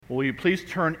Well, will you please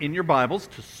turn in your Bibles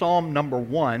to Psalm number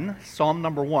 1. Psalm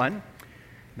number 1.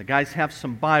 The guys have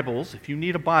some Bibles. If you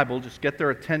need a Bible, just get their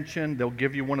attention. They'll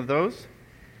give you one of those.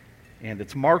 And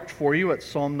it's marked for you at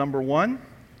Psalm number 1.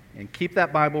 And keep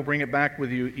that Bible, bring it back with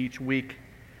you each week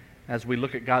as we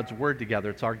look at God's Word together.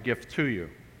 It's our gift to you.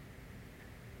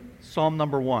 Psalm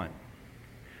number 1.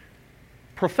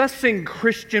 Professing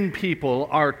Christian people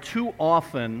are too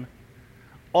often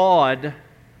awed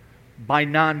by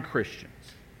non-Christians.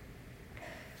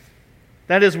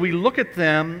 That is, we look at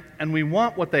them and we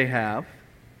want what they have,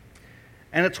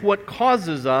 and it's what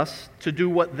causes us to do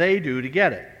what they do to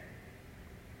get it.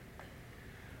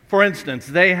 For instance,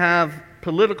 they have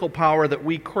political power that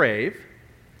we crave,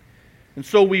 and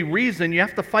so we reason you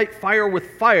have to fight fire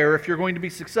with fire if you're going to be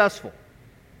successful.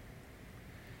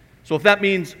 So if that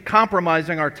means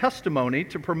compromising our testimony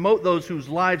to promote those whose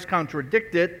lives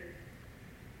contradict it,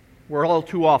 we're all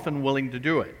too often willing to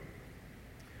do it.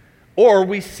 Or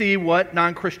we see what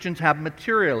non-Christians have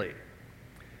materially.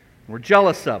 We're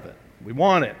jealous of it. We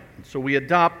want it. And so we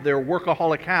adopt their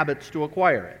workaholic habits to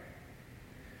acquire it.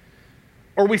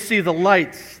 Or we see the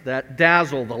lights that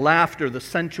dazzle, the laughter, the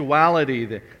sensuality,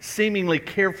 the seemingly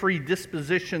carefree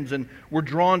dispositions, and we're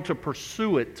drawn to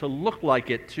pursue it, to look like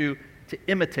it, to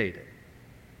imitate it.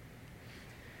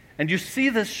 And you see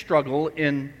this struggle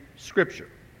in Scripture.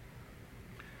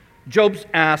 Job's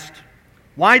asked,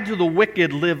 "Why do the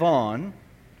wicked live on,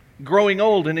 growing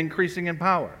old and increasing in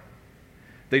power?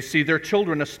 They see their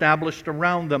children established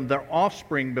around them, their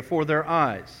offspring before their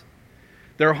eyes.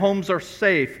 Their homes are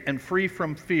safe and free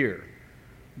from fear.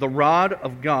 The rod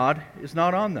of God is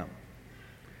not on them."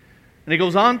 And he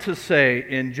goes on to say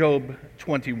in Job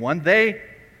 21, "They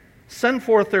send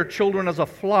forth their children as a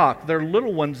flock, their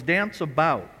little ones dance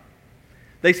about.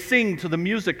 They sing to the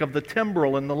music of the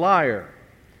timbrel and the lyre.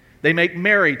 They make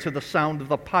merry to the sound of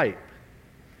the pipe.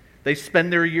 They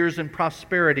spend their years in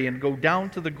prosperity and go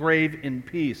down to the grave in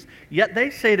peace. Yet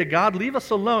they say to God, 'Leave us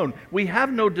alone. We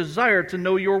have no desire to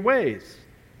know your ways.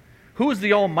 Who is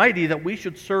the Almighty that we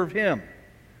should serve him?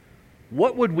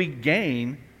 What would we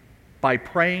gain by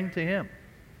praying to him?'"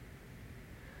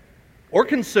 Or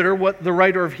consider what the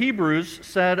writer of Hebrews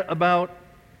said about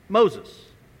Moses,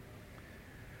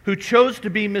 who chose to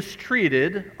be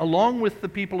mistreated along with the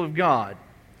people of God,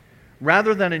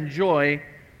 rather than enjoy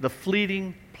the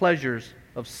fleeting pleasures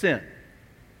of sin.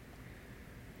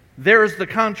 There is the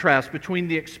contrast between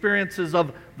the experiences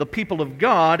of the people of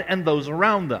God and those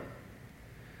around them.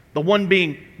 The one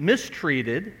being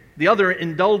mistreated, the other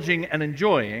indulging and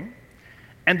enjoying,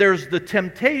 and there's the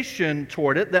temptation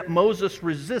toward it that Moses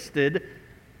resisted,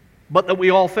 but that we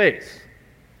all face.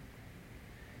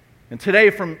 And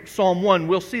today from Psalm 1,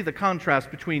 we'll see the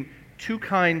contrast between two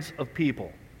kinds of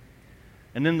people.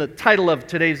 And in the title of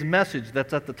today's message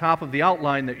that's at the top of the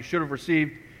outline that you should have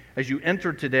received as you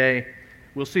enter today,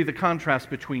 we'll see the contrast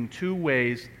between two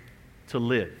ways to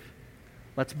live.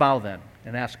 Let's bow then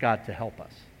and ask God to help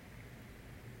us.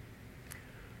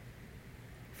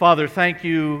 Father, thank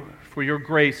you for your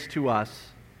grace to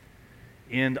us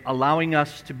in allowing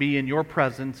us to be in your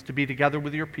presence, to be together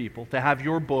with your people, to have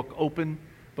your book open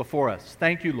before us.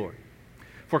 Thank you, Lord,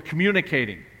 for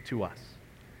communicating to us.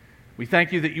 We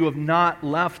thank you that you have not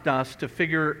left us to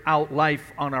figure out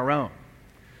life on our own,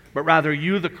 but rather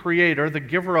you, the Creator, the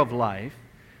giver of life,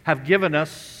 have given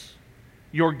us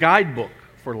your guidebook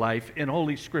for life in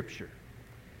Holy Scripture.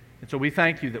 And so we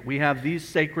thank you that we have these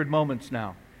sacred moments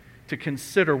now to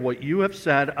consider what you have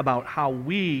said about how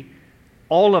we,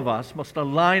 all of us, must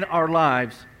align our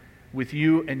lives with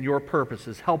you and your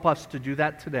purposes. Help us to do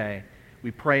that today. We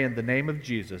pray in the name of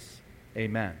Jesus.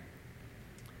 Amen.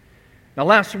 Now,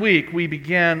 last week, we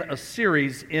began a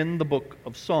series in the book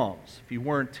of Psalms. If you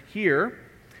weren't here,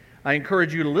 I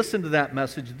encourage you to listen to that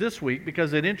message this week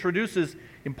because it introduces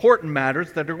important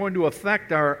matters that are going to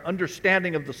affect our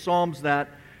understanding of the Psalms that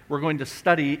we're going to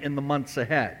study in the months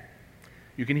ahead.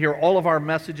 You can hear all of our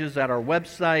messages at our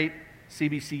website,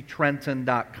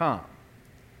 cbctrenton.com.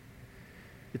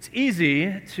 It's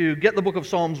easy to get the book of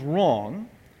Psalms wrong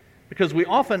because we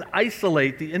often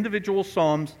isolate the individual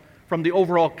Psalms from the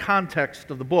overall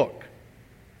context of the book.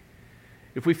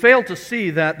 If we fail to see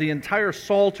that the entire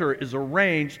Psalter is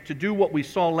arranged to do what we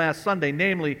saw last Sunday,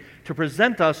 namely to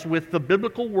present us with the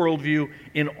biblical worldview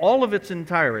in all of its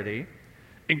entirety,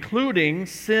 including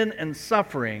sin and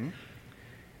suffering,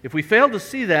 if we fail to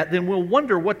see that, then we'll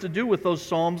wonder what to do with those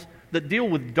Psalms that deal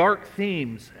with dark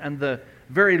themes and the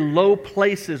very low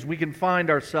places we can find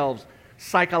ourselves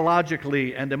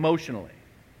psychologically and emotionally.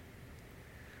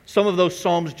 Some of those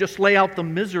Psalms just lay out the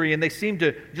misery and they seem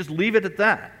to just leave it at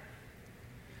that.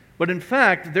 but in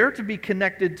fact, they're to be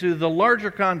connected to the larger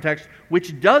context,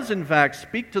 which does in fact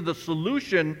speak to the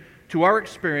solution to our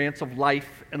experience of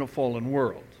life in a fallen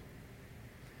world.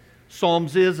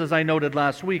 Psalms is, as I noted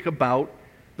last week, about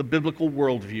the biblical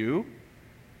worldview,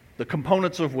 the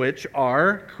components of which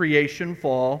are creation,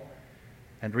 fall,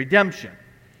 and redemption.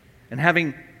 And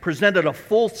having presented a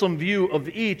fulsome view of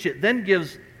each, it then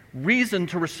gives reason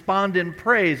to respond in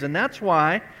praise. And that's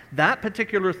why that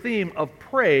particular theme of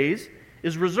praise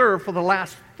is reserved for the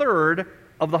last third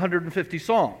of the 150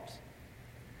 Psalms.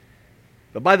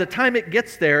 But by the time it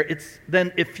gets there, it's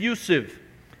then effusive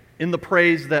in the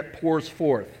praise that pours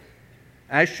forth,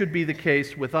 as should be the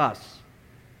case with us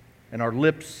and our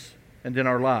lips and in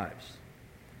our lives.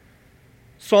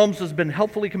 Psalms has been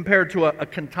helpfully compared to a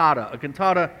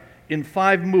cantata in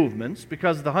 5 movements,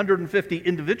 because the 150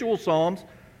 individual psalms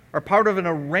are part of an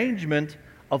arrangement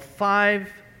of 5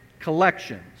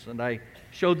 collections. And I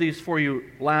showed these for you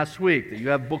last week, that you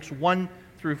have books 1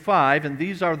 through 5, and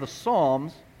these are the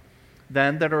psalms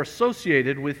then that are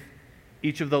associated with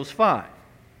each of those 5.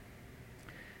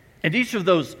 And each of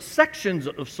those sections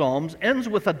of psalms ends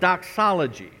with a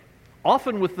doxology,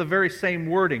 often with the very same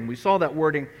wording. We saw that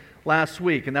wording last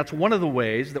week, and that's one of the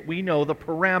ways that we know the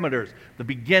parameters, the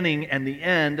beginning and the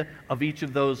end of each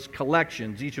of those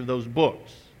collections, each of those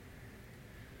books.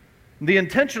 The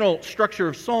intentional structure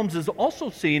of Psalms is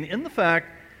also seen in the fact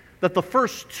that the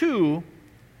first 2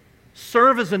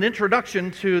 serve as an introduction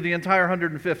to the entire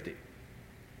 150.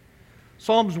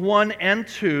 Psalms 1 and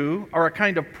 2 are a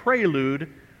kind of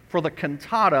prelude for the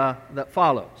cantata that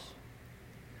follows.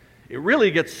 It really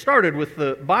gets started with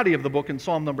the body of the book in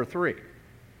Psalm number 3.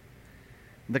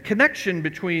 The connection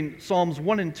between Psalms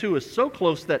 1 and 2 is so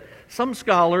close that some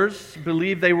scholars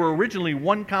believe they were originally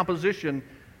one composition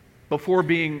before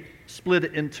being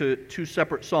split into 2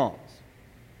 separate psalms.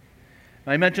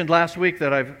 I mentioned last week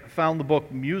that I've found the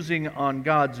book Musing on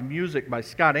God's Music by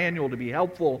Scott Aniol to be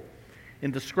helpful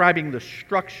in describing the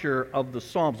structure of the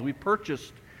psalms. We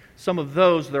purchased some of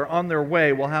those. They're on their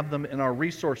way. We'll have them in our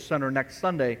resource center next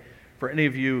Sunday for any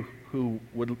of you who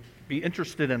would be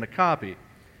interested in a copy.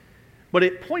 But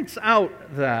it points out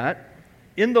that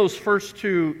in those first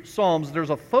 2 psalms, there's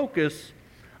a focus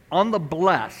on the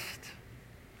blessed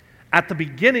at the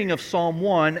beginning of Psalm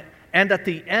 1 and at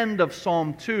the end of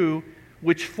Psalm 2,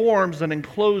 which forms an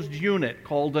enclosed unit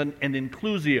called an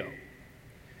inclusio.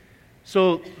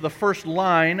 So the first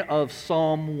line of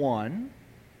Psalm 1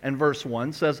 and verse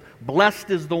 1 says, "Blessed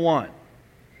is the one."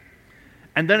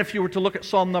 And then if you were to look at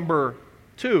Psalm number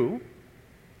 2,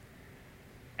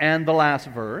 and the last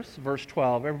verse, verse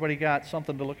 12. Everybody got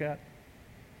something to look at?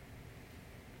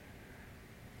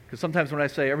 Because sometimes when I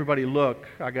say, everybody look,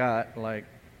 I got like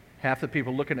half the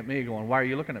people looking at me going, why are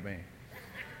you looking at me?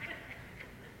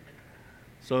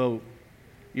 So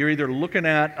you're either looking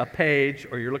at a page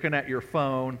or you're looking at your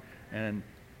phone, and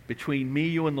between me,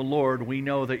 you, and the Lord, we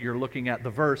know that you're looking at the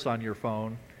verse on your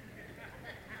phone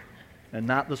and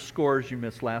not the scores you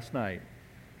missed last night.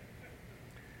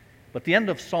 But the end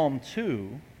of Psalm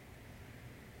 2,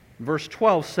 verse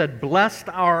 12 said, "Blessed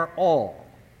are all."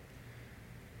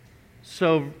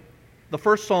 So the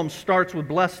first psalm starts with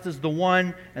 "Blessed is the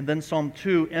one," and then Psalm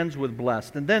 2 ends with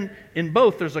 "Blessed." And then in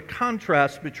both there's a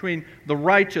contrast between the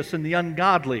righteous and the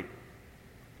ungodly.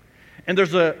 And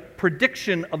there's a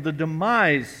prediction of the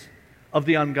demise of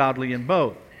the ungodly in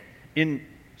both. In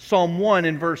Psalm 1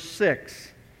 in verse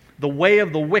 6, "The way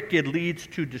of the wicked leads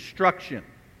to destruction."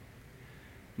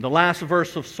 The last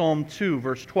verse of Psalm 2,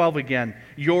 verse 12 again,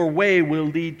 "Your way will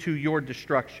lead to your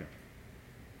destruction."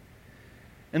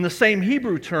 And the same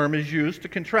Hebrew term is used to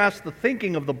contrast the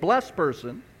thinking of the blessed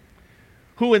person,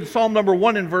 who in Psalm number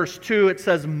 1 and verse 2, it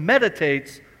says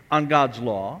meditates on God's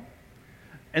law.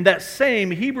 And that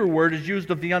same Hebrew word is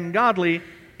used of the ungodly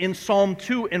in Psalm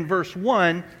 2 and verse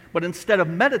 1, but instead of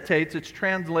meditates, it's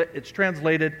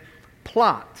translated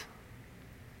plot.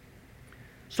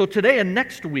 So today and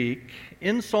next week,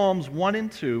 in Psalms 1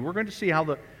 and 2, we're going to see how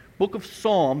the book of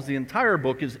Psalms, the entire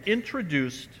book, is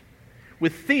introduced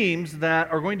with themes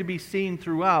that are going to be seen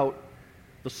throughout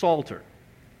the Psalter.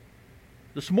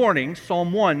 This morning,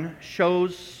 Psalm 1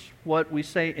 shows what we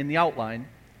say in the outline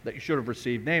that you should have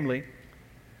received, namely,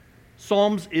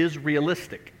 Psalms is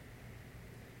realistic.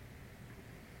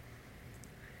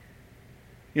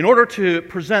 In order to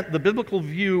present the biblical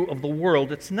view of the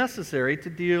world, it's necessary to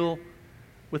deal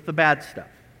with the bad stuff.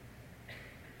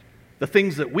 The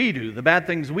things that we do, the bad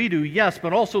things we do, yes,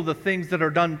 but also the things that are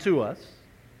done to us.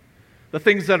 The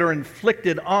things that are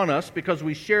inflicted on us because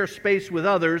we share space with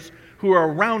others who are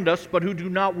around us but who do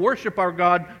not worship our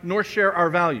God nor share our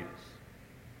values.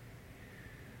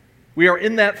 We are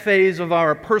in that phase of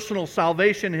our personal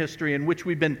salvation history in which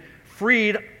we've been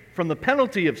freed from the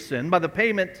penalty of sin by the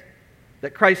payment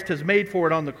that Christ has made for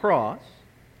it on the cross.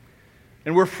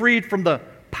 And we're freed from the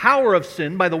power of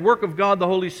sin by the work of God, the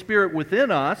Holy Spirit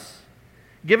within us,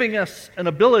 giving us an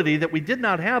ability that we did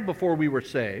not have before we were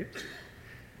saved.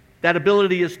 That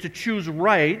ability is to choose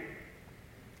right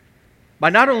by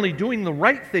not only doing the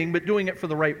right thing, but doing it for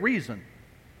the right reason,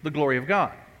 the glory of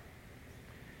God.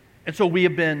 And so we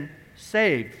have been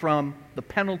saved from the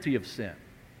penalty of sin.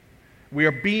 We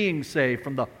are being saved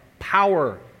from the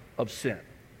power of sin.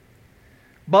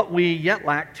 But we yet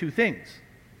lack two things.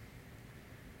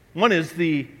 One is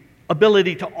the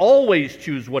ability to always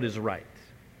choose what is right.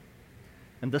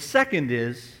 And the second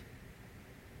is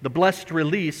the blessed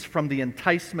release from the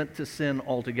enticement to sin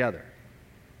altogether.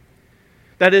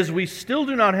 That is, we still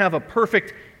do not have a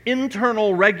perfect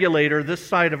internal regulator this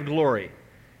side of glory,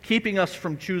 keeping us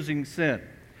from choosing sin.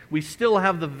 We still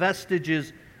have the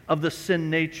vestiges of the sin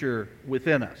nature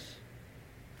within us.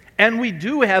 And we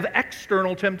do have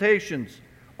external temptations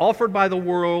offered by the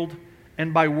world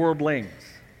and by worldlings.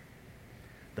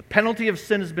 The penalty of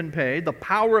sin has been paid, the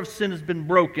power of sin has been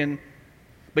broken,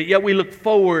 but yet we look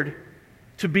forward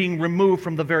to being removed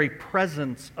from the very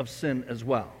presence of sin as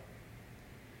well.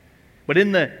 But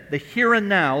in the here and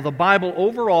now, the Bible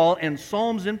overall, and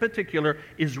Psalms in particular,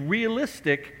 is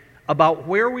realistic about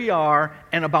where we are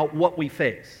and about what we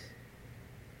face.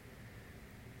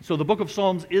 So the book of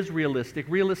Psalms is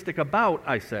realistic about,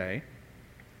 I say,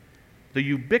 the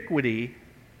ubiquity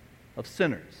of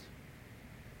sinners.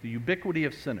 The ubiquity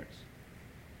of sinners.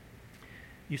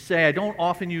 You say, I don't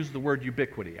often use the word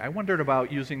ubiquity. I wondered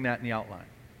about using that in the outline.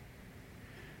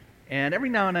 And every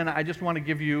now and then I just want to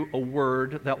give you a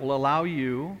word that will allow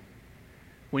you,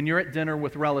 when you're at dinner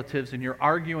with relatives and you're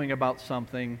arguing about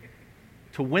something,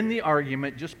 to win the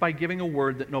argument just by giving a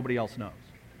word that nobody else knows.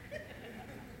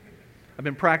 I've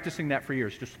been practicing that for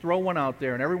years. Just throw one out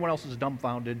there and everyone else is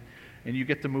dumbfounded and you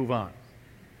get to move on.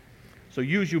 So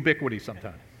use ubiquity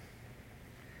sometime.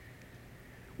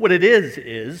 What it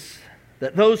is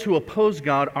that those who oppose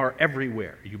God are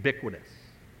everywhere, ubiquitous.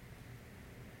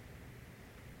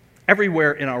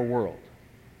 Everywhere in our world.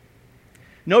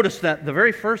 Notice that the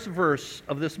very first verse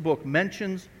of this book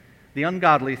mentions the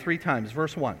ungodly 3 times.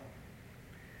 Verse 1.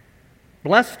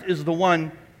 Blessed is the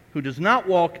one who does not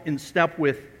walk in step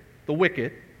with the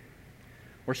wicked,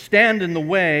 or stand in the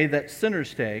way that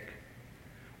sinners take,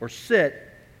 or sit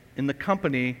in the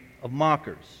company of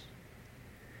mockers.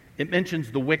 It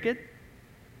mentions the wicked,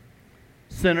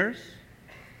 sinners,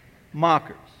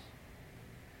 mockers.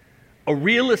 A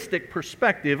realistic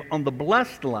perspective on the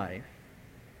blessed life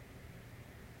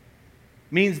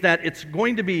means that it's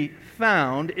going to be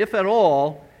found, if at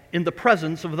all, in the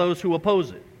presence of those who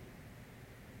oppose it.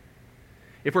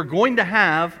 If we're going to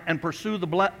have and pursue the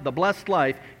blessed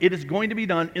life, it is going to be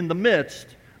done in the midst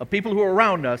of people who are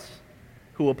around us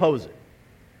who oppose it.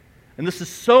 And this is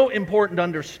so important to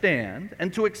understand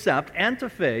and to accept and to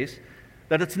face,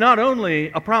 that it's not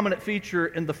only a prominent feature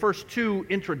in the first 2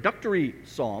 introductory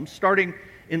psalms. Starting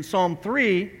in Psalm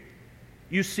 3,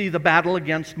 you see the battle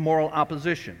against moral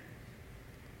opposition.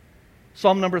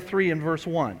 Psalm number 3 and verse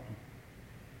 1.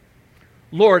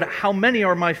 Lord, how many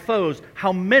are my foes?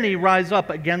 How many rise up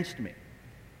against me?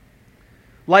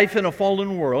 Life in a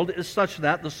fallen world is such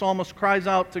that the psalmist cries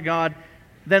out to God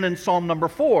then in Psalm number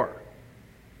 4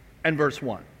 and verse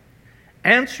 1.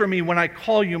 Answer me when I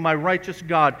call you, my righteous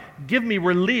God. Give me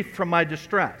relief from my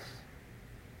distress.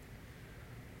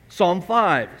 Psalm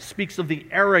 5 speaks of the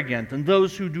arrogant and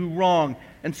those who do wrong,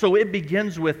 and so it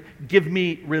begins with, give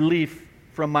me relief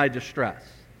from my distress.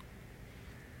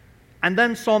 And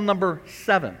then Psalm number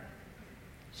 7.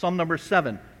 Psalm number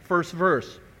 7, first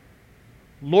verse.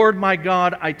 Lord my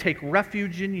God, I take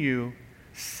refuge in you.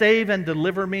 Save and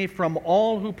deliver me from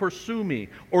all who pursue me,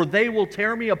 or they will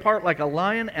tear me apart like a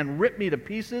lion and rip me to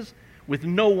pieces with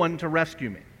no one to rescue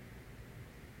me.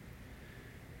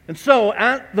 And so,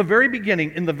 at the very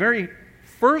beginning, in the very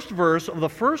first verse of the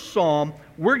first psalm,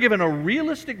 we're given a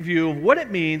realistic view of what it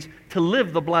means to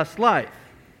live the blessed life.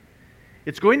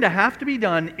 It's going to have to be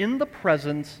done in the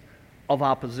presence of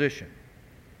opposition.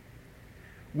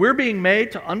 We're being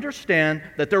made to understand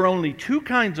that there are only 2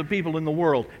 kinds of people in the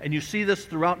world, and you see this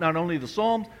throughout not only the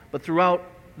Psalms, but throughout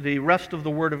the rest of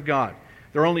the Word of God.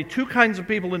 There are only 2 kinds of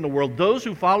people in the world, those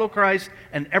who follow Christ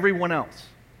and everyone else.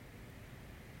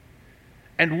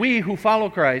 And we who follow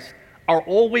Christ are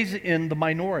always in the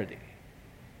minority.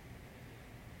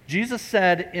 Jesus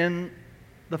said in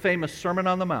the famous Sermon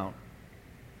on the Mount,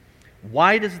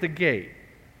 wide is the gate,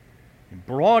 and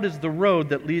broad is the road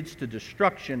that leads to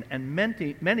destruction, and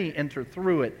many enter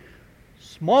through it.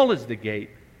 Small is the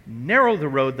gate, narrow the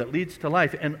road that leads to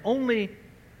life, and only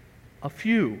a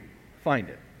few find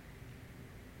it.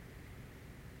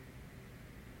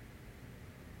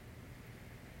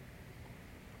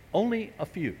 Only a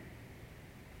few.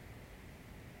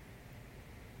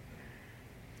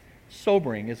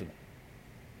 Sobering, isn't it?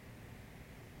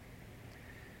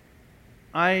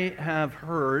 I have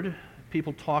heard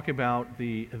people talk about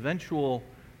the eventual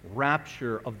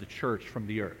rapture of the church from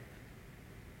the earth.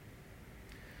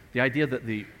 The idea that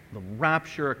the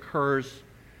rapture occurs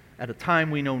at a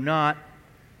time we know not,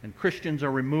 and Christians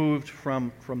are removed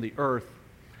from the earth,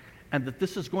 and that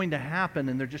this is going to happen,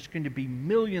 and there are just going to be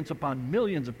millions upon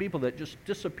millions of people that just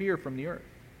disappear from the earth.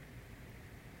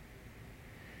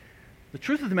 The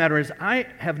truth of the matter is, I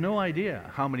have no idea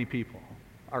how many people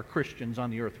are Christians on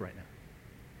the earth right now.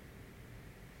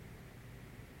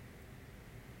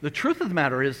 The truth of the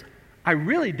matter is, I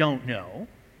really don't know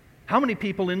how many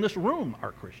people in this room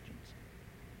are Christians.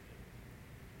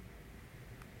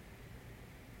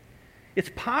 It's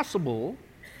possible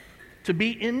to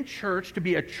be in church, to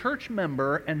be a church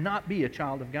member, and not be a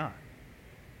child of God.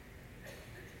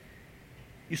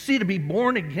 You see, to be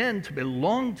born again, to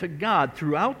belong to God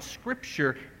throughout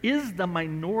Scripture is the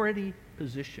minority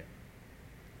position.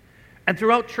 And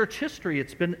throughout church history,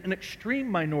 it's been an extreme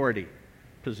minority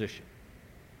position.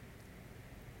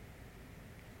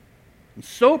 And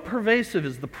so pervasive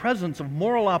is the presence of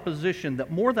moral opposition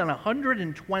that more than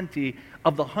 120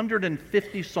 of the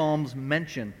 150 Psalms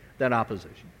mention that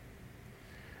opposition.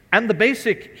 And the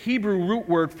basic Hebrew root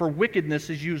word for wickedness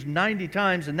is used 90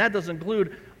 times, and that does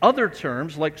include other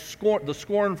terms like the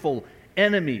scornful,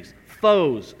 enemies,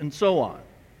 foes, and so on.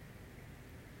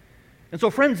 And so,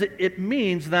 friends, it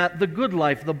means that the good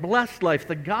life, the blessed life,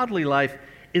 the godly life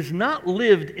is not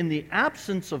lived in the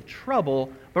absence of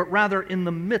trouble, but rather in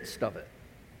the midst of it.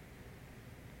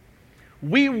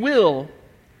 We will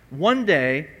one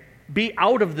day be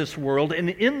out of this world and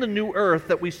in the new earth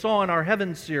that we saw in our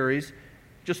Heaven series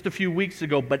just a few weeks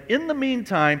ago. But in the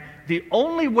meantime, the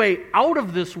only way out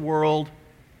of this world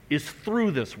is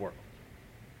through this world.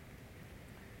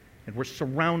 And we're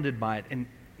surrounded by it. And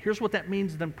here's what that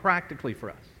means then practically for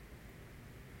us.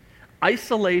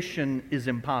 Isolation is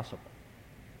impossible.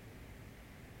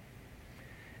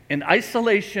 And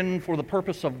isolation for the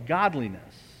purpose of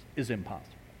godliness is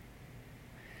impossible.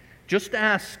 Just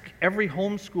ask every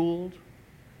homeschooled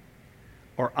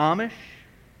or Amish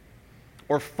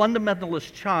or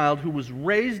fundamentalist child who was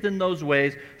raised in those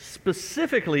ways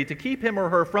specifically to keep him or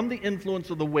her from the influence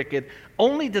of the wicked,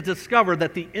 only to discover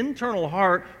that the internal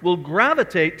heart will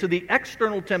gravitate to the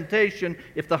external temptation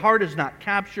if the heart is not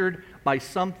captured by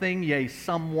something, yea,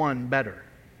 someone better.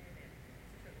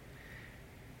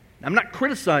 I'm not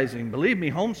criticizing, believe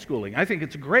me, homeschooling. I think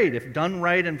it's great if done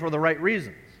right and for the right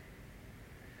reasons.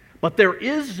 But there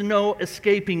is no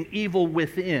escaping evil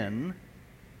within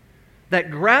that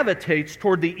gravitates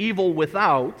toward the evil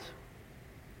without,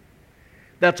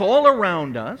 that's all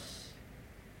around us,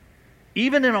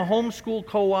 even in a homeschool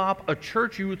co-op, a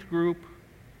church youth group,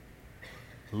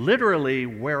 literally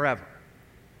wherever.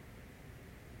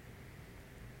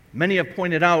 Many have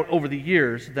pointed out over the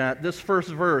years that this first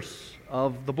verse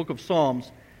of the book of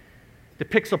Psalms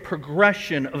depicts a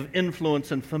progression of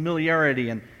influence and familiarity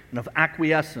and of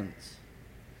acquiescence.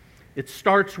 It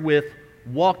starts with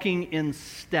walking in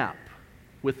step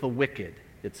with the wicked,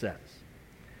 it says.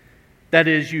 That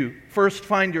is, you first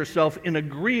find yourself in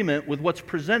agreement with what's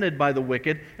presented by the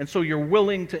wicked, and so you're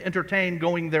willing to entertain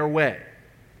going their way.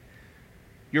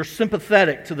 You're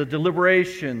sympathetic to the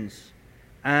deliberations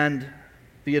and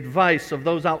the advice of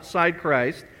those outside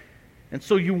Christ, and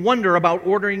so you wonder about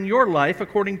ordering your life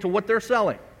according to what they're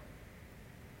selling.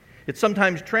 It's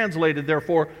sometimes translated,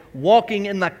 therefore, walking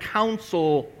in the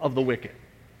counsel of the wicked.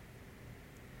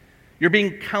 You're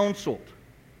being counseled.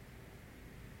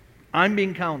 I'm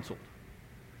being counseled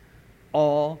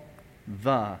all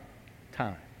the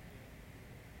time.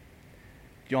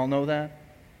 Do you all know that?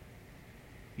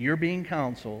 You're being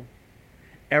counseled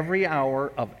every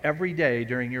hour of every day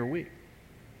during your week.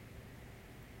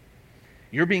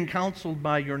 You're being counseled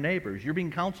by your neighbors. You're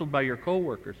being counseled by your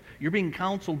coworkers. You're being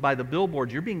counseled by the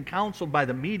billboards. You're being counseled by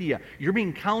the media. You're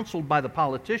being counseled by the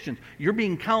politicians. You're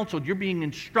being counseled. You're being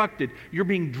instructed. You're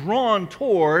being drawn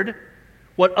toward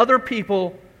what other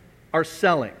people are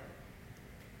selling.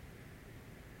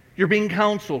 You're being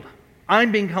counseled.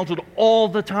 I'm being counseled all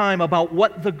the time about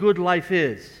what the good life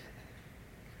is.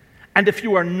 And if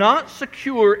you are not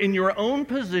secure in your own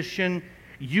position,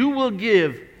 you will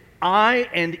give eye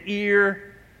and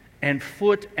ear and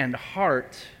foot and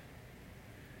heart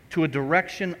to a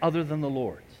direction other than the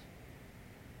Lord's.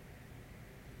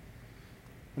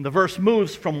 And the verse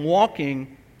moves from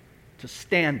walking to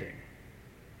standing.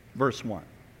 Verse 1.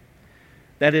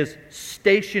 That is,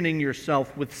 stationing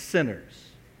yourself with sinners,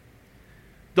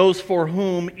 those for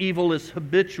whom evil is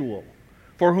habitual,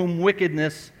 for whom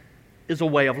wickedness is a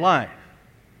way of life.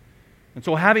 And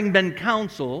so having been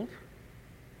counseled,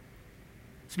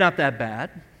 it's not that bad.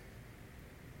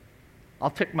 I'll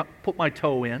put my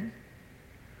toe in.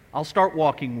 I'll start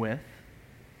walking with.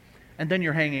 And then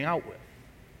you're hanging out with,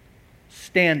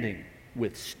 standing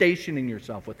with, stationing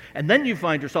yourself with. And then you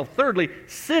find yourself, thirdly,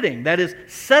 sitting, that is,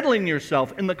 settling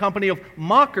yourself in the company of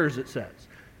mockers, it says.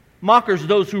 Mockers,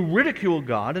 those who ridicule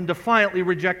God and defiantly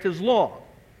reject His law.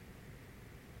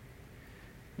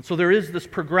 And so there is this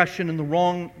progression in the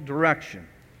wrong direction.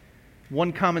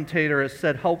 One commentator has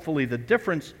said helpfully, the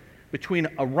difference between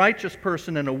a righteous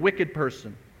person and a wicked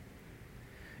person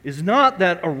is not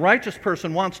that a righteous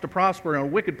person wants to prosper and a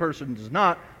wicked person does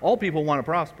not. All people want to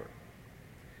prosper.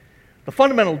 The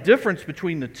fundamental difference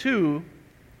between the two,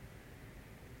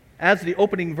 as the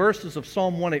opening verses of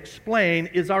Psalm 1 explain,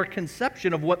 is our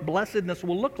conception of what blessedness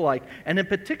will look like, and in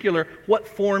particular, what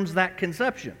forms that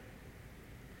conception.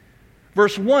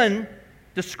 Verse 1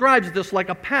 describes this like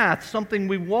a path, something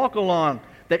we walk along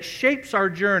that shapes our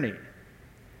journey.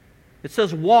 It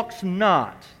says, walks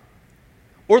not.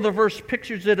 Or the verse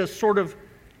pictures it as sort of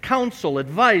counsel,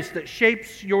 advice that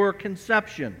shapes your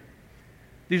conception.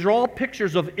 These are all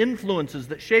pictures of influences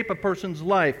that shape a person's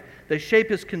life, that shape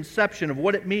his conception of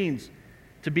what it means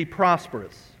to be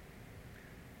prosperous.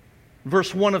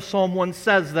 Verse 1 of Psalm 1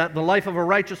 says that the life of a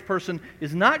righteous person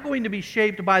is not going to be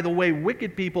shaped by the way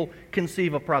wicked people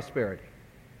conceive of prosperity.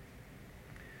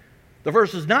 The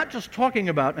verse is not just talking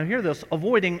about, now hear this,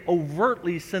 avoiding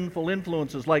overtly sinful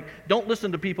influences, like don't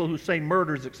listen to people who say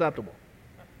murder is acceptable.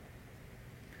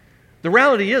 The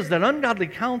reality is that ungodly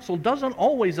counsel doesn't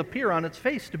always appear on its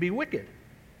face to be wicked.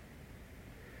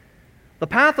 The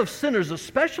path of sinners,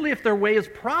 especially if their way is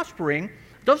prospering,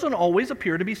 doesn't always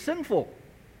appear to be sinful.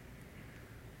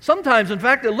 Sometimes, in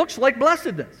fact, it looks like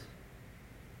blessedness.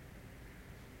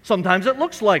 Sometimes it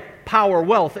looks like power,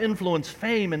 wealth, influence,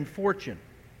 fame, and fortune.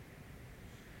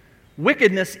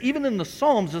 Wickedness, even in the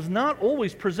Psalms, is not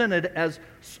always presented as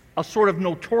a sort of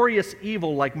notorious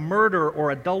evil like murder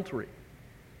or adultery.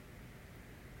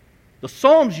 The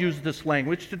Psalms use this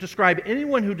language to describe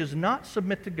anyone who does not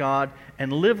submit to God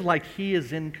and live like He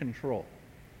is in control.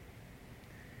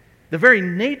 The very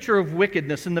nature of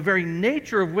wickedness and the very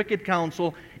nature of wicked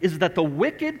counsel is that the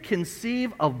wicked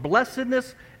conceive of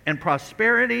blessedness and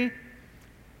prosperity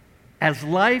as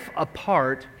life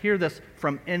apart, hear this,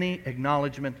 from any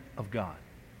acknowledgement of God.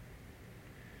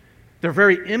 Their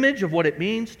very image of what it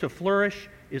means to flourish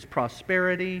is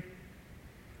prosperity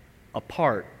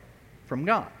apart from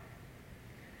God.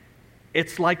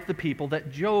 It's like the people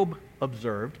that Job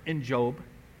observed in Job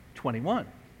 21.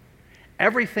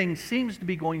 Everything seems to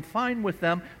be going fine with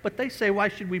them, but they say, why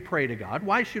should we pray to God?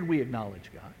 Why should we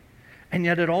acknowledge God? And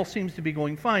yet it all seems to be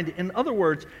going fine. In other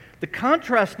words, the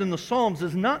contrast in the Psalms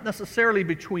is not necessarily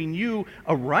between you,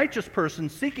 a righteous person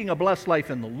seeking a blessed life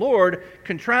in the Lord,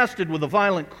 contrasted with the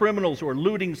violent criminals who are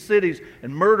looting cities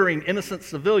and murdering innocent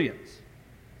civilians.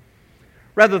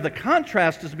 Rather, the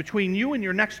contrast is between you and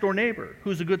your next-door neighbor,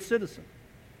 who's a good citizen,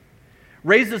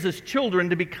 raises his children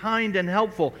to be kind and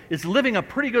helpful, is living a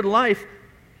pretty good life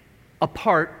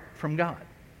apart from God.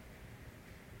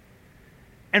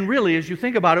 And really, as you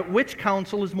think about it, which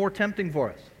counsel is more tempting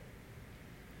for us?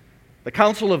 The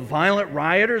counsel of violent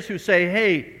rioters who say,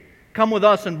 hey, come with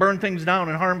us and burn things down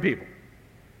and harm people?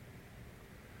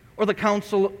 Or the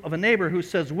counsel of a neighbor who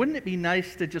says, wouldn't it be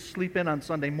nice to just sleep in on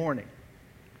Sunday morning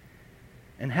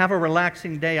and have a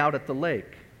relaxing day out at the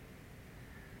lake?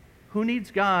 Who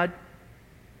needs God?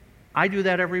 I do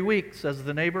that every week, says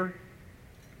the neighbor,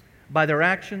 by their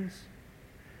actions.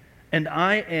 And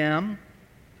I am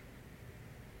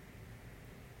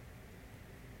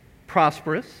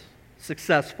prosperous,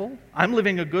 successful. I'm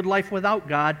living a good life without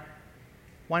God.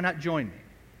 Why not join me?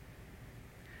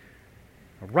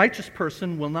 A righteous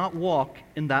person will not walk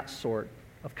in that sort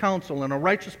of counsel, and a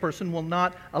righteous person will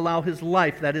not allow his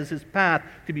life, that is his path,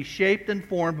 to be shaped and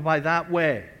formed by that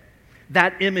way,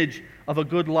 that image of a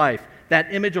good life,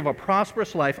 that image of a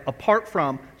prosperous life apart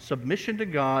from submission to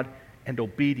God and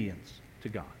obedience to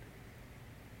God.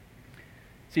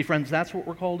 See, friends, that's what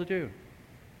we're called to do,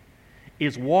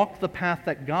 is walk the path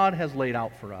that God has laid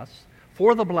out for us,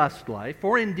 for the blessed life,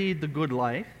 for indeed the good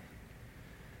life,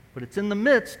 but it's in the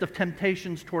midst of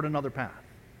temptations toward another path.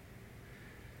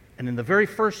 And in the very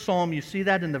first psalm, you see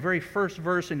that in the very first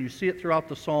verse, and you see it throughout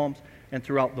the Psalms and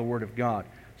throughout the Word of God.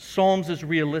 Psalms is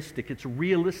realistic. It's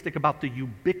realistic about the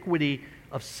ubiquity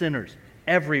of sinners.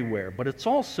 everywhere, but it's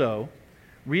also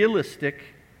realistic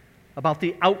about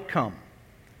the outcome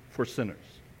for sinners.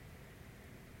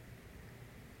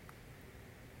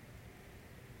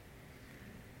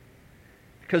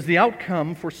 Because the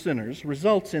outcome for sinners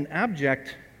results in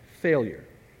abject failure.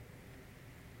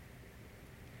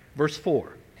 Verse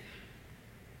 4.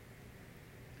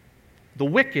 The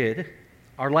wicked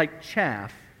are like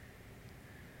chaff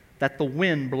that the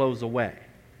wind blows away.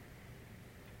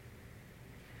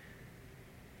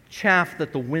 Chaff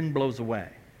that the wind blows away.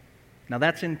 Now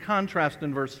that's in contrast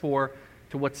in verse 4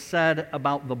 to what's said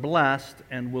about the blessed,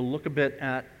 and we'll look a bit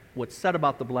at what's said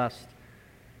about the blessed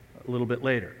a little bit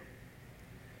later.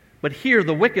 But here,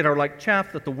 the wicked are like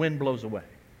chaff that the wind blows away.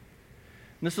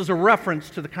 And this is a reference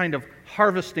to the kind of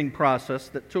harvesting process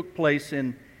that took place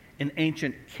in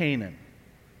ancient Canaan.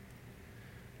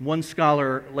 One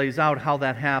scholar lays out how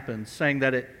that happened, saying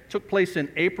that it took place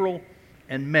in April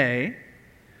and May,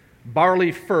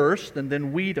 barley first, and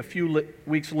then wheat a few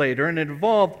weeks later, and it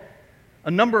involved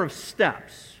a number of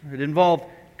steps. It involved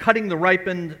cutting the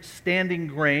ripened standing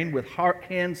grain with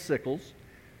hand sickles.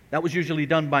 That was usually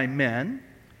done by men.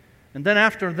 And then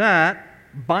after that,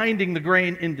 binding the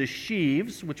grain into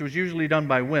sheaves, which was usually done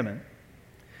by women.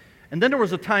 And then there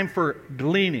was a time for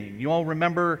gleaning. You all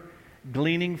remember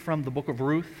gleaning from the book of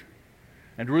Ruth?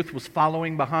 And Ruth was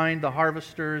following behind the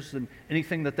harvesters, and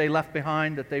anything that they left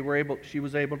behind that she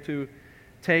was able to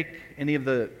take, any of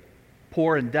the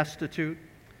poor and destitute.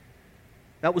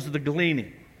 That was the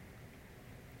gleaning.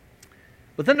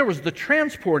 But then there was the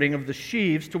transporting of the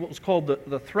sheaves to what was called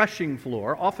the threshing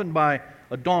floor, often by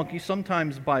a donkey,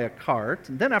 sometimes by a cart.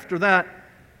 And then after that,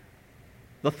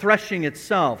 the threshing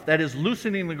itself, that is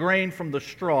loosening the grain from the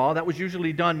straw. That was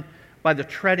usually done by the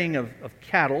treading of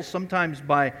cattle, sometimes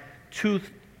by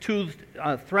toothed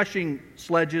threshing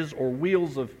sledges or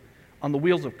on the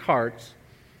wheels of carts.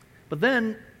 But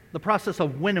then the process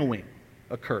of winnowing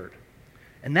occurred.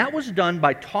 And that was done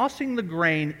by tossing the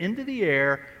grain into the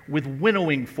air with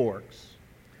winnowing forks,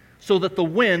 so that the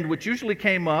wind, which usually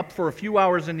came up for a few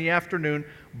hours in the afternoon,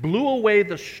 blew away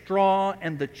the straw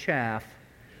and the chaff,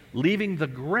 leaving the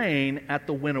grain at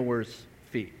the winnower's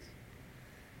feet.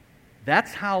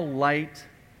 That's how light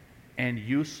and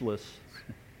useless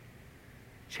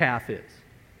chaff is.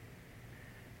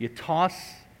 You toss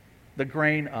the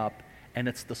grain up, and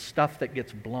it's the stuff that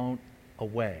gets blown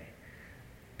away.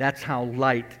 That's how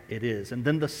light it is. And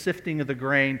then the sifting of the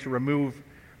grain to remove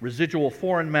residual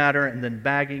foreign matter, and then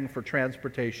bagging for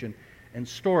transportation and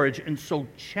storage. And so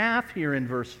chaff here in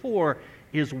verse 4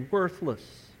 is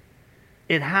worthless.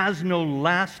 It has no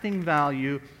lasting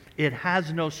value. It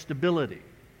has no stability.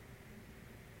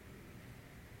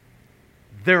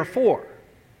 Therefore,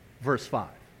 verse 5,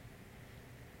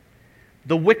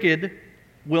 the wicked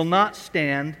will not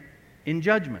stand in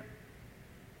judgment.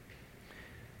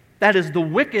 That is, the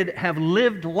wicked have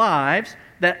lived lives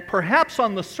that perhaps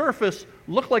on the surface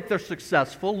look like they're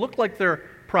successful, look like they're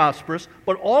prosperous,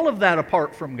 but all of that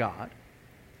apart from God.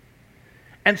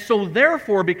 And so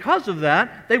therefore, because of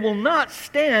that, they will not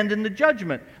stand in the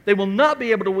judgment. They will not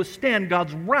be able to withstand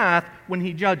God's wrath when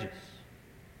He judges.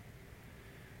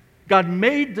 God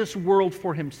made this world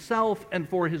for Himself and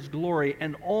for His glory,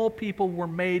 and all people were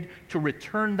made to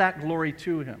return that glory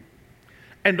to Him.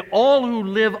 And all who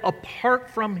live apart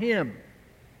from Him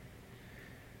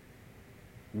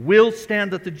will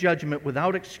stand at the judgment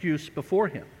without excuse before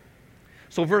Him.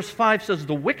 So verse 5 says,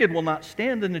 the wicked will not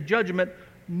stand in the judgment,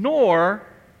 nor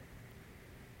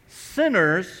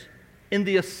sinners in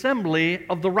the assembly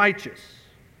of the righteous.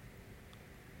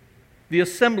 The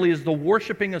assembly is the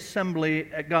worshiping assembly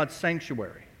at God's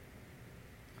sanctuary.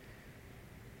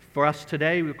 For us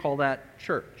today, we call that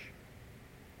church.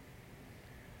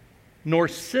 Nor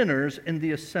sinners in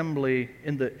the assembly,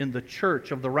 in the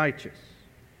church of the righteous.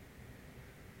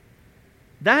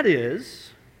 That is,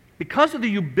 because of the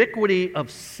ubiquity of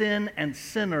sin and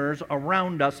sinners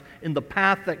around us in the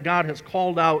path that God has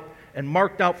called out and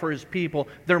marked out for His people,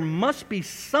 there must be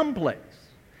some place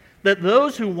that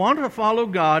those who want to follow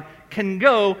God can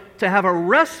go to have a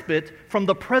respite from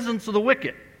the presence of the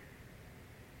wicked.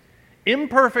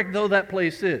 Imperfect though that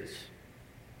place is,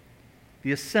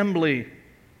 the assembly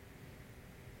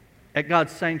at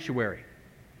God's sanctuary,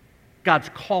 God's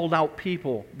called out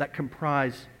people that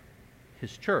comprise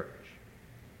His church.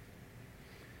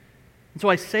 And so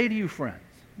I say to you, friends,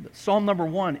 that Psalm number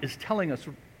 1 is telling us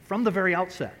from the very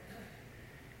outset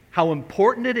how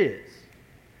important it is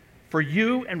for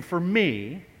you and for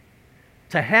me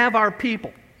to have our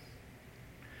people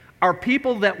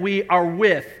that we are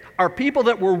with, our people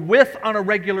that we're with on a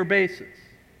regular basis,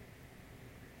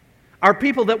 are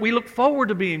people that we look forward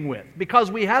to being with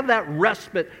because we have that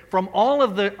respite from all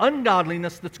of the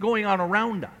ungodliness that's going on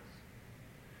around us.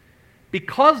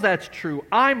 Because that's true,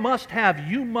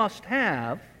 you must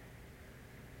have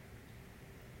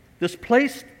this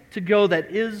place to go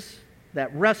that is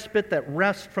that respite, that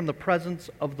rest from the presence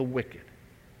of the wicked.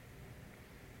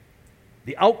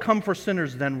 The outcome for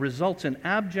sinners then results in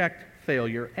abject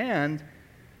failure, and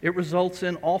it results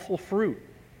in awful fruit.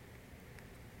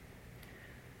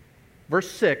 Verse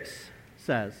 6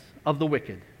 says, of the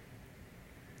wicked,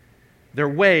 their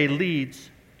way leads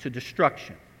to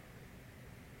destruction.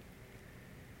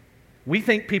 We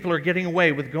think people are getting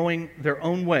away with going their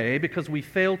own way because we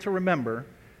fail to remember,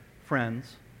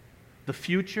 friends, the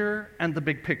future and the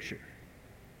big picture.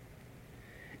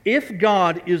 If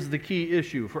God is the key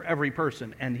issue for every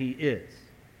person, and He is,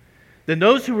 then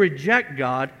those who reject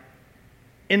God,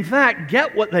 in fact,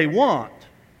 get what they want.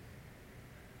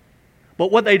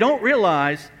 But what they don't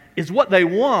realize is what they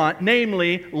want,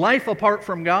 namely life apart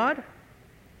from God,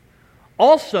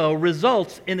 also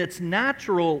results in its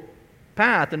natural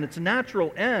path and its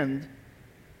natural end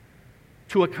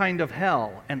to a kind of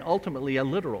hell, and ultimately a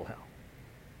literal hell.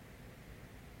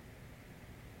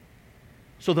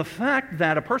 So the fact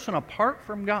that a person apart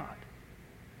from God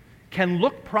can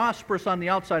look prosperous on the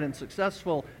outside and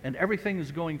successful and everything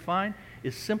is going fine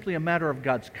is simply a matter of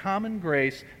God's common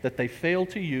grace that they fail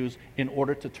to use in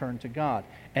order to turn to God.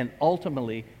 And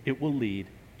ultimately, it will lead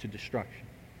to destruction.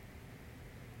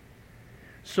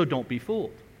 So don't be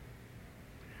fooled.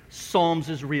 Psalms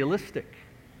is realistic.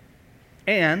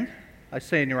 And, I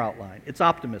say in your outline, it's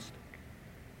optimistic.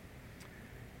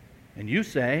 And you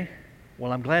say,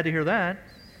 well, I'm glad to hear that.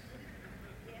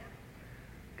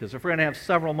 Because if we're going to have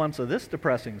several months of this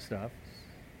depressing stuff,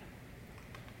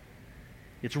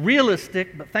 it's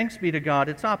realistic, but thanks be to God,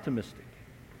 it's optimistic.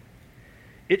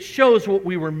 It shows what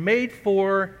we were made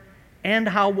for and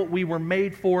how what we were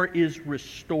made for is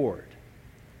restored.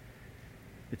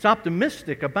 It's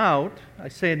optimistic about, I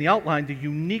say in the outline, the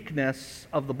uniqueness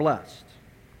of the blessed.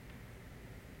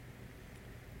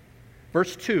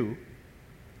 Verse 2,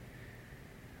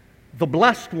 the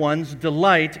blessed ones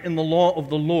delight in the law of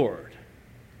the Lord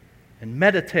and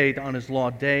meditate on His law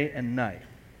day and night.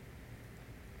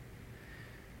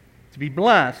 To be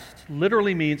blessed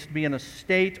literally means to be in a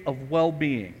state of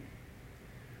well-being,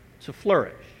 to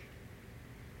flourish,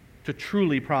 to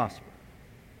truly prosper.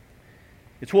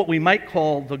 It's what we might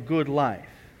call the good life.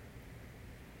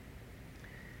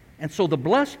 And so the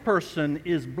blessed person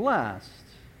is blessed.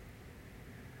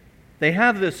 They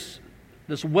have this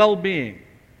well-being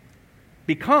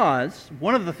because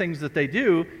one of the things that they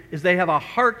do is they have a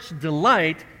heart's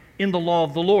delight in the law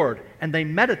of the Lord, and they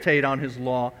meditate on His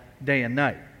law day and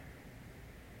night.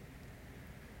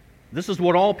 This is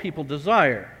what all people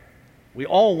desire. We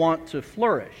all want to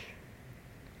flourish.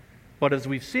 But as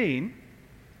we've seen,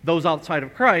 those outside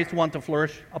of Christ want to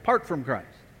flourish apart from Christ.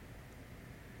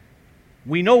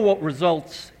 We know what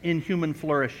results in human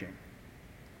flourishing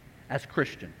as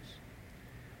Christians.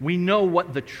 We know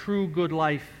what the true good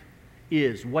life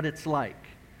is, what it's like,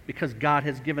 because God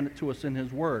has given it to us in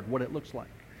His Word, what it looks like,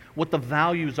 what the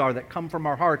values are that come from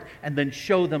our heart and then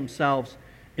show themselves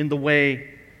in the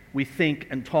way we think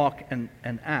and talk and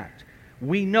act.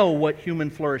 We know what human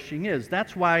flourishing is.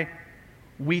 That's why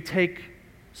we take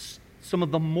some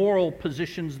of the moral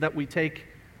positions that we take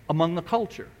among the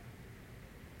culture.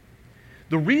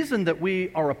 The reason that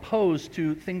we are opposed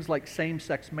to things like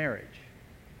same-sex marriage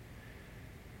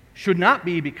should not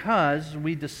be because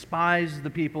we despise the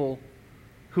people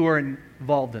who are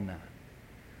involved in that,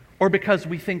 or because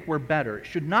we think we're better. It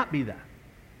should not be that.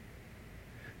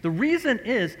 The reason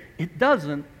is it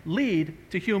doesn't lead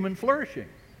to human flourishing.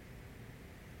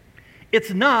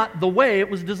 It's not the way it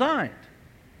was designed.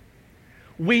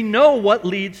 We know what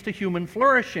leads to human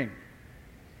flourishing.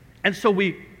 And so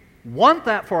we want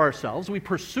that for ourselves, we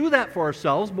pursue that for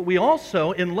ourselves, but we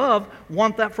also, in love,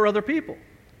 want that for other people.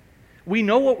 We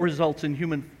know what results in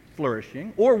human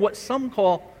flourishing, or what some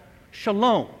call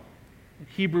shalom.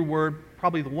 Hebrew word,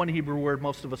 probably the one Hebrew word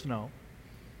most of us know.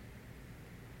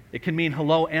 It can mean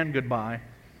hello and goodbye,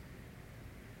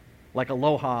 like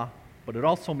aloha, but it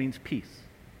also means peace.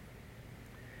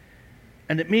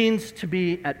 And it means to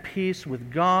be at peace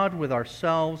with God, with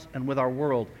ourselves, and with our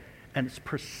world. And it's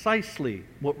precisely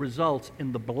what results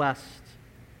in the blessed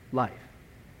life.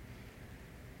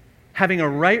 Having a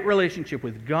right relationship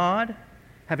with God,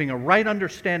 having a right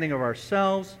understanding of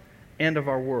ourselves and of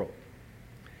our world.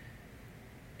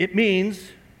 It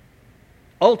means,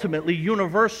 ultimately,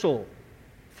 universal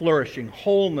flourishing,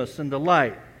 wholeness, and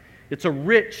delight. It's a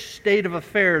rich state of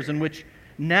affairs in which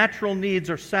natural needs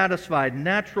are satisfied,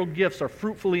 natural gifts are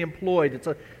fruitfully employed. It's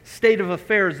a state of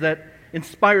affairs that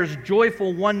inspires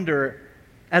joyful wonder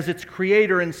as its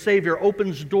creator and savior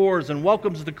opens doors and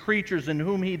welcomes the creatures in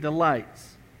whom he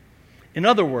delights. In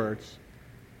other words,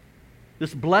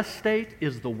 this blessed state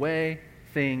is the way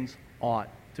things ought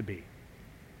to be.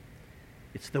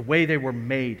 It's the way they were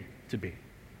made to be.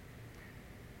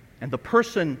 And the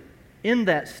person in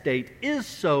that state is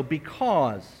so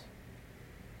because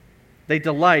they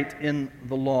delight in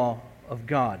the law of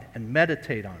God and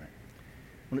meditate on it.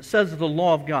 When it says the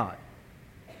law of God,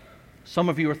 some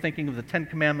of you are thinking of the Ten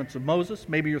Commandments of Moses.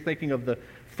 Maybe you're thinking of the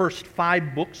first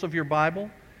 5 books of your Bible,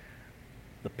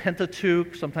 the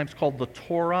Pentateuch, sometimes called the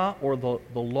Torah or the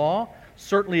law.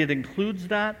 Certainly it includes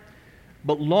that.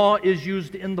 But law is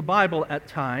used in the Bible at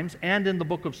times and in the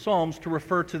book of Psalms to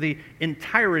refer to the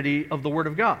entirety of the Word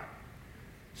of God.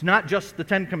 It's not just the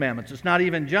Ten Commandments. It's not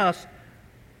even just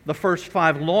the first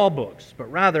 5 law books,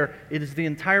 but rather it is the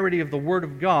entirety of the Word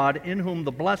of God in whom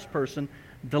the blessed person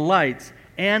delights,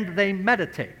 and they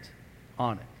meditate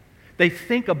on it. They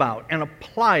think about and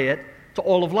apply it to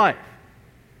all of life.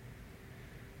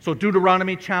 So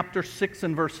Deuteronomy chapter 6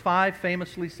 and verse 5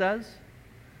 famously says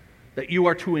that you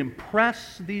are to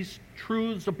impress these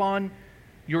truths upon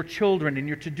your children, and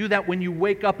you're to do that when you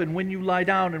wake up and when you lie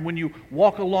down and when you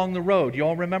walk along the road. You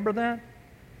all remember that?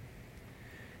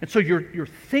 And so you're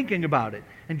thinking about it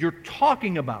and you're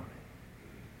talking about it.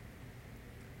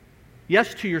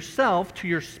 Yes, to yourself, to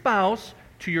your spouse,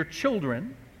 to your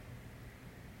children.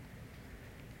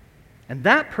 And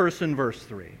that person, verse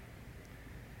 3,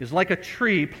 is like a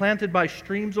tree planted by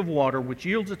streams of water, which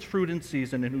yields its fruit in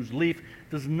season and whose leaf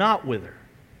does not wither.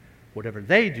 Whatever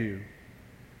they do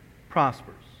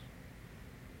prospers.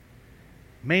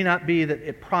 May not be that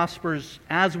it prospers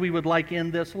as we would like in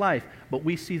this life, but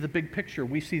we see the big picture.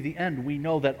 We see the end. We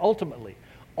know that ultimately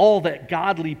all that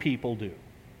godly people do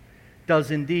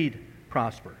does indeed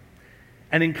prosper.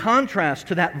 And in contrast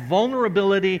to that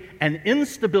vulnerability and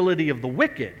instability of the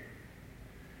wicked,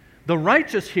 the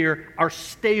righteous here are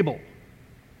stable.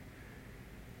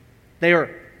 They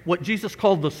are what Jesus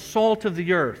called the salt of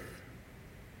the earth.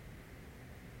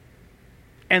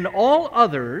 And all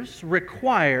others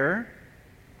require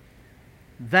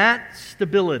that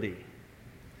stability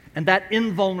and that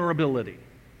invulnerability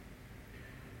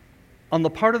on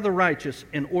the part of the righteous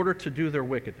in order to do their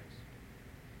wickedness.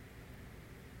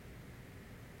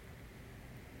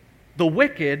 The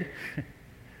wicked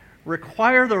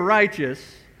require the righteous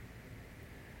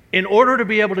in order to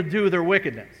be able to do their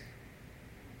wickedness.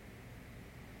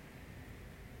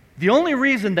 The only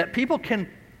reason that people can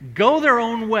go their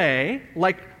own way,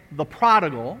 like the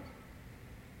prodigal,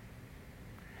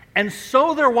 and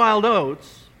sow their wild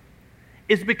oats,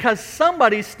 is because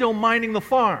somebody's still minding the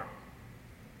farm.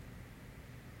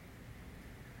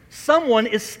 Someone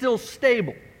is still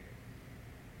stable.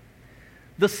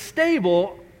 The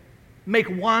stable make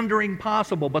wandering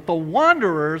possible, but the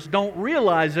wanderers don't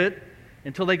realize it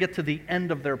until they get to the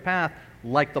end of their path,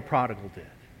 like the prodigal did.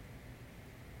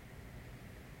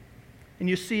 And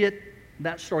you see it,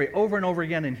 that story, over and over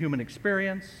again in human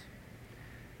experience.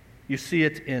 You see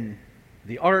it in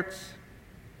the arts.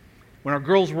 When our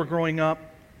girls were growing up,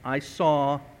 I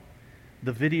saw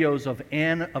the videos of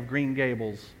Anne of Green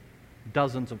Gables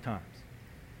dozens of times.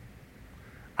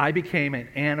 I became an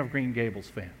Anne of Green Gables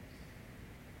fan.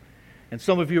 And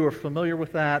some of you are familiar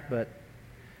with that, but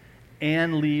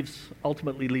Anne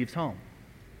ultimately leaves home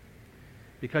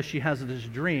because she has this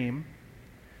dream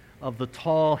of the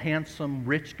tall, handsome,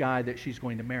 rich guy that she's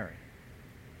going to marry.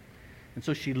 And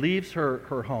so she leaves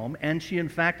her home, and she in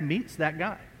fact meets that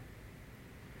guy.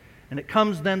 And it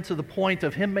comes then to the point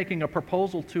of him making a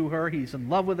proposal to her. He's in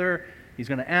love with her. He's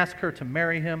going to ask her to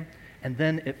marry him. And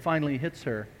then it finally hits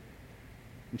her.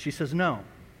 And she says, no.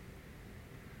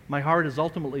 My heart is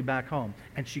ultimately back home.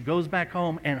 And she goes back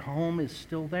home, and home is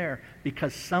still there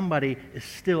because somebody is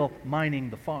still minding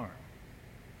the farm.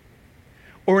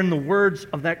 Or in the words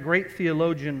of that great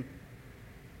theologian,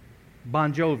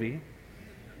 Bon Jovi,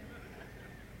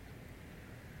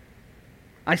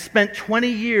 I spent 20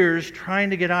 years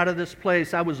trying to get out of this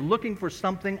place. I was looking for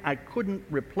something I couldn't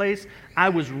replace. I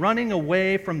was running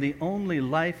away from the only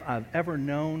life I've ever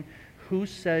known. Who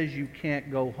says you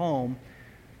can't go home?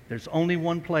 There's only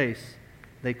one place.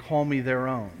 They call me their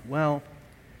own. Well,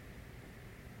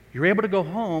 you're able to go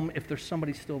home if there's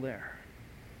somebody still there.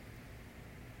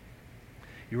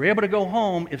 You're able to go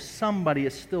home if somebody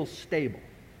is still stable.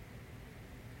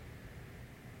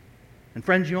 And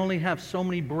friends, you only have so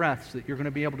many breaths that you're going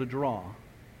to be able to draw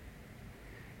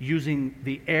using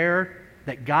the air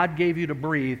that God gave you to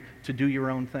breathe to do your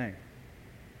own thing.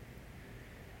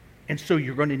 And so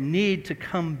you're going to need to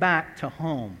come back to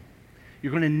home.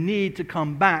 You're going to need to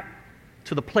come back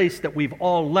to the place that we've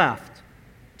all left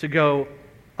to go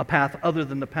a path other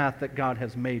than the path that God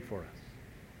has made for us.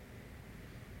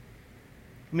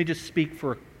 Let me just speak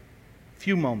for a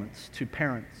few moments to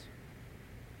parents.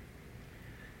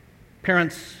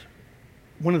 Parents,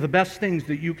 one of the best things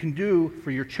that you can do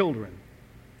for your children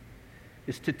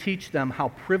is to teach them how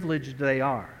privileged they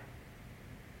are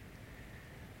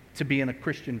to be in a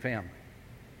Christian family.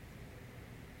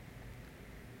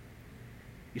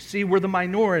 You see, we're the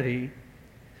minority,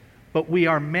 but we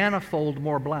are manifold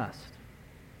more blessed.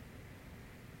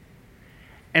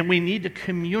 And we need to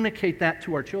communicate that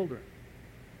to our children.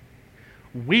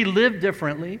 We live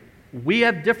differently, we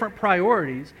have different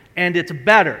priorities, and it's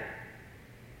better.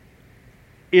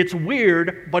 It's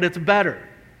weird, but it's better.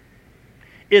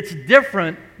 It's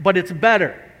different, but it's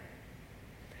better.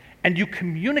 And you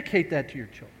communicate that to your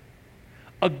children.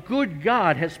 A good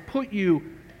God has put you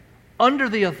under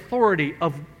the authority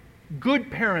of good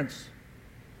parents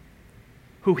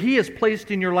who He has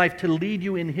placed in your life to lead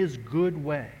you in His good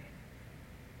way.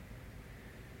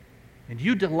 And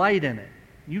you delight in it.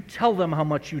 You tell them how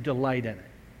much you delight in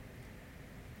it.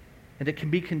 And it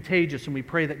can be contagious, and we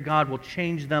pray that God will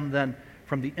change them then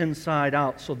from the inside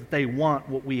out so that they want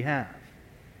what we have.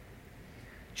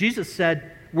 Jesus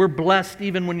said, we're blessed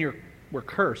even when we're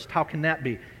cursed. How can that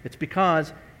be? It's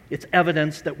because it's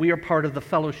evidence that we are part of the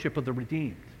fellowship of the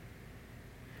redeemed.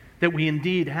 That we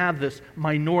indeed have this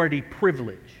minority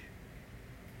privilege.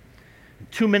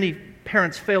 Too many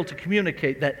parents fail to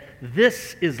communicate that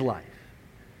this is life.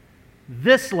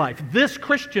 This life, this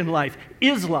Christian life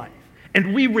is life.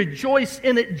 And we rejoice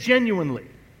in it genuinely.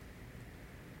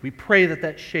 We pray that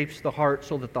that shapes the heart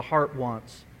so that the heart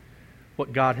wants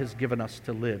what God has given us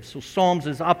to live. So Psalms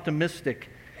is optimistic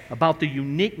about the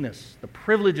uniqueness, the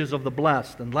privileges of the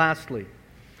blessed, and lastly,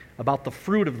 about the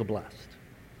fruit of the blessed.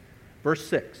 Verse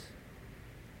 6.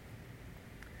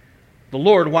 The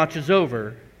Lord watches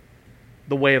over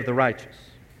the way of the righteous.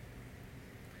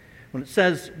 When it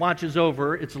says watches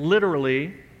over, it's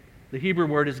literally, the Hebrew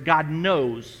word is God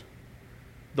knows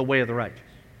the way of the righteous.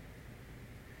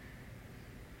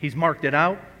 He's marked it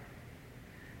out.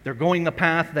 They're going the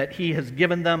path that He has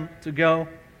given them to go.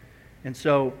 And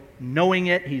so, knowing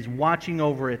it, He's watching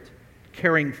over it,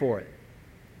 caring for it.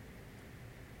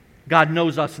 God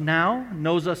knows us now,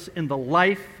 knows us in the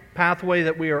life pathway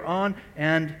that we are on,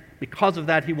 and because of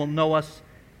that, He will know us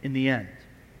in the end.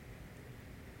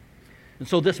 And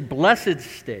so this blessed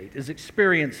state is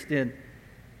experienced in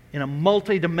a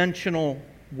multidimensional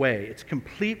way. It's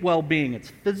complete well-being. It's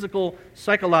physical,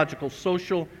 psychological,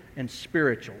 social, and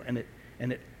spiritual. And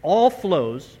it all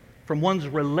flows from one's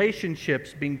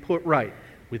relationships being put right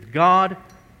with God,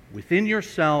 within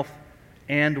yourself,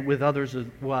 and with others as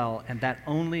well. And that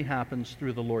only happens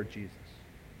through the Lord Jesus.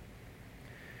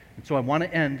 And so I want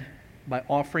to end by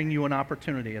offering you an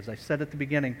opportunity. As I said at the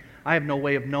beginning, I have no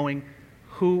way of knowing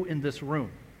who in this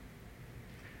room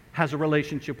has a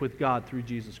relationship with God through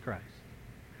Jesus Christ.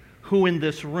 Who in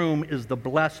this room is the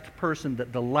blessed person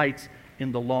that delights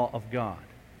in the law of God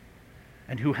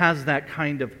and who has that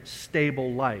kind of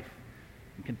stable life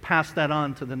and can pass that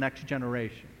on to the next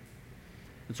generation.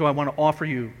 And so I want to offer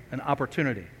you an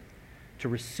opportunity to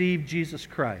receive Jesus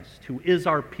Christ, who is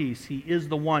our peace. He is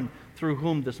the one through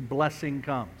whom this blessing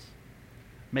comes,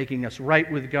 making us right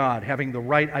with God, having the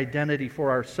right identity for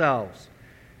ourselves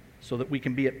so that we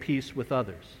can be at peace with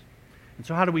others. And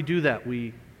so how do we do that?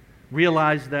 We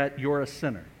realize that you're a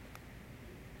sinner.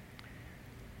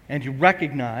 And you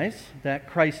recognize that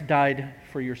Christ died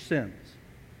for your sins.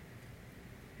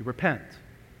 You repent.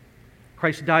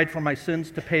 Christ died for my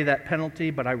sins to pay that penalty,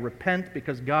 but I repent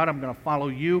because, God, I'm going to follow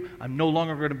you. I'm no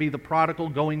longer going to be the prodigal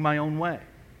going my own way.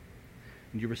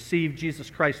 And you receive Jesus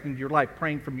Christ into your life,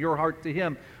 praying from your heart to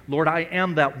Him. Lord, I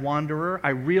am that wanderer. I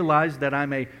realize that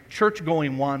I'm a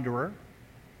church-going wanderer.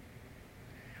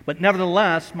 But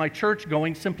nevertheless, my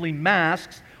church-going simply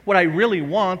masks what I really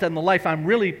want and the life I'm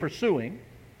really pursuing.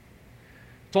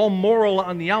 It's all moral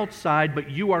on the outside, but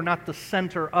you are not the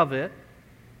center of it,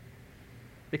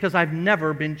 because I've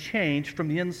never been changed from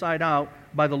the inside out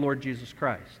by the Lord Jesus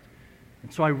Christ.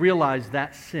 And so I realize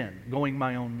that sin, going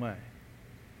my own way.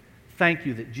 Thank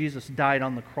you that Jesus died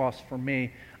on the cross for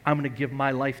me. I'm going to give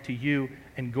my life to you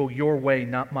and go your way,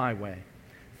 not my way.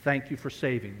 Thank you for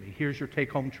saving me. Here's your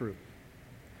take-home truth.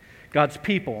 God's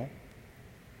people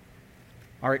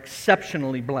are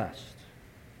exceptionally blessed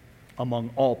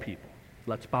among all people.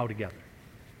 Let's bow together.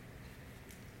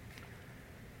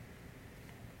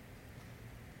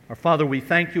 Our Father, we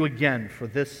thank you again for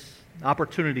this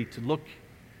opportunity to look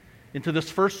into this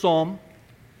first psalm,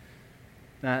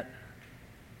 that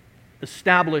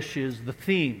establishes the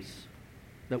themes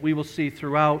that we will see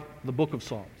throughout the book of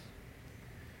Psalms.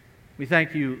 We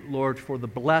thank you, Lord, for the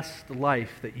blessed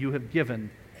life that you have given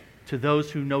to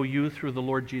those who know you through the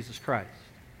Lord Jesus Christ.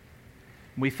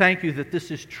 We thank you that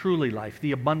this is truly life,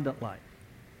 the abundant life.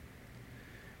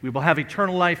 We will have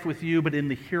eternal life with you, but in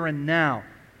the here and now,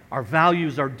 our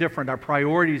values are different, our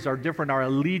priorities are different, our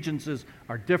allegiances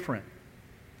are different.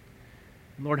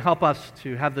 Lord, help us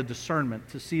to have the discernment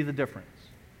to see the difference,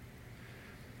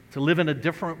 to live in a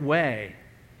different way,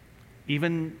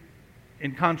 even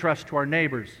in contrast to our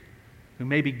neighbors, who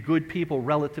may be good people,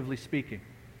 relatively speaking,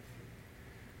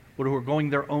 but who are going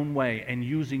their own way and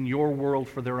using your world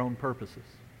for their own purposes.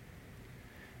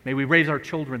 May we raise our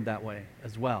children that way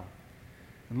as well.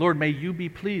 And Lord, may you be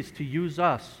pleased to use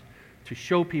us to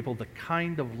show people the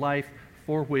kind of life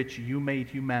for which you made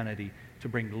humanity, to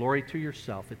bring glory to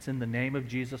yourself. It's in the name of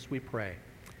Jesus we pray.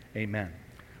 Amen.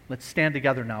 Let's stand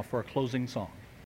together now for a closing song.